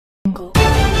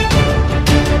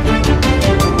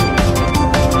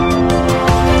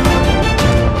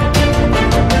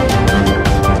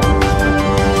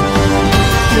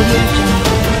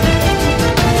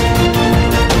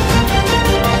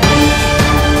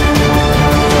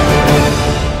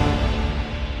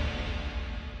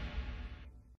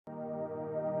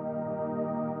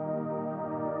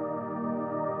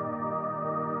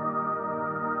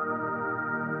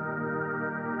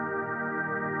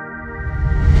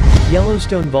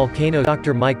Yellowstone Volcano.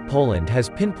 Dr. Mike Poland has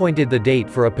pinpointed the date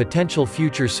for a potential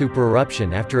future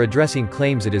supereruption after addressing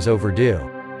claims it is overdue.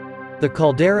 The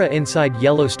caldera inside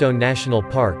Yellowstone National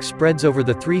Park spreads over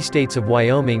the 3 states of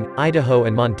Wyoming, Idaho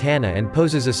and Montana and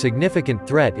poses a significant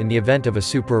threat in the event of a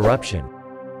supereruption.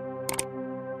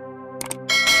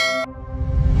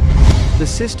 The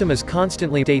system is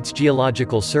constantly States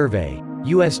Geological Survey,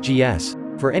 USGS,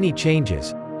 for any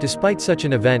changes, despite such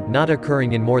an event not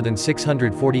occurring in more than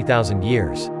 640,000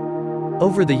 years.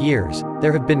 Over the years,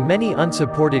 there have been many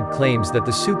unsupported claims that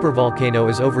the supervolcano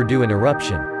is overdue an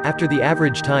eruption, after the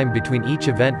average time between each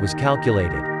event was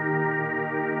calculated.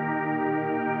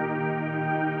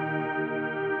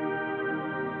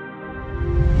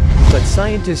 But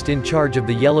scientist in charge of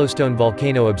the Yellowstone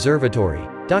Volcano Observatory,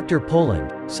 Dr.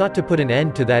 Poland, sought to put an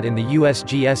end to that in the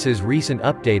USGS's recent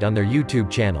update on their YouTube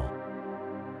channel.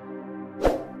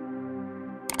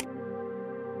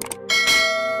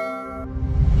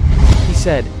 He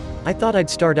said, "I thought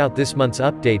I'd start out this month's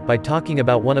update by talking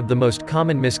about one of the most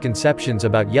common misconceptions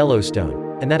about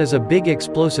Yellowstone, and that is a big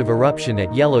explosive eruption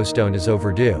at Yellowstone is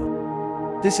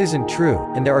overdue. This isn't true,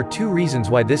 and there are 2 reasons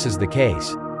why this is the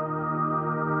case.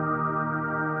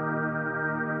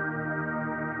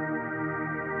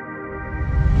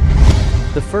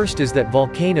 The first is that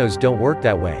volcanoes don't work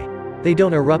that way. They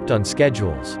don't erupt on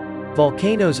schedules.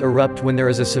 Volcanoes erupt when there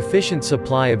is a sufficient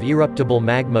supply of eruptible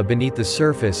magma beneath the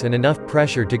surface and enough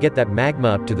pressure to get that magma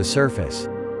up to the surface.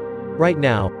 Right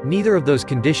now, neither of those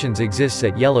conditions exists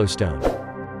at Yellowstone."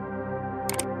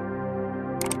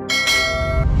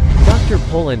 Dr.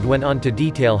 Poland went on to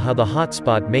detail how the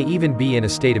hotspot may even be in a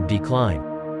state of decline.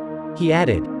 He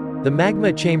added, "The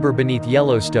magma chamber beneath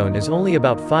Yellowstone is only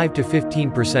about 5 to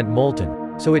 15% molten,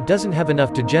 so it doesn't have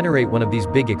enough to generate one of these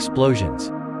big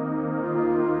explosions.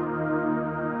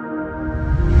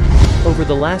 Over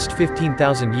the last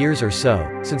 15,000 years or so,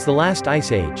 since the last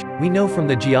ice age, we know from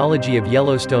the geology of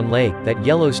Yellowstone Lake that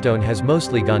Yellowstone has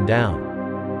mostly gone down.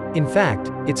 In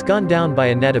fact, it's gone down by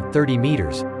a net of 30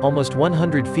 meters, almost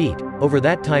 100 feet, over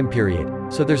that time period,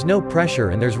 so there's no pressure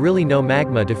and there's really no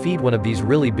magma to feed one of these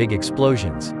really big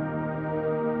explosions.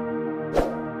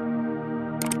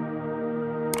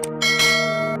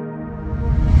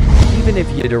 Even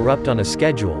if you'd erupt on a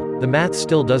schedule, the math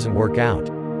still doesn't work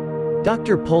out."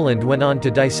 Dr. Poland went on to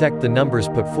dissect the numbers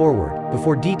put forward,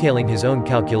 before detailing his own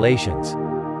calculations.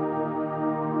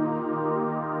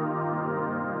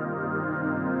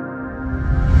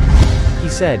 He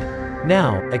said,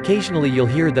 "Now, occasionally you'll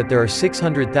hear that there are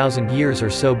 600,000 years or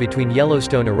so between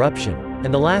Yellowstone eruption,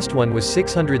 and the last one was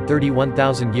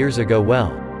 631,000 years ago.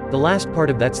 Well, the last part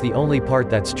of that's the only part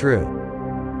that's true.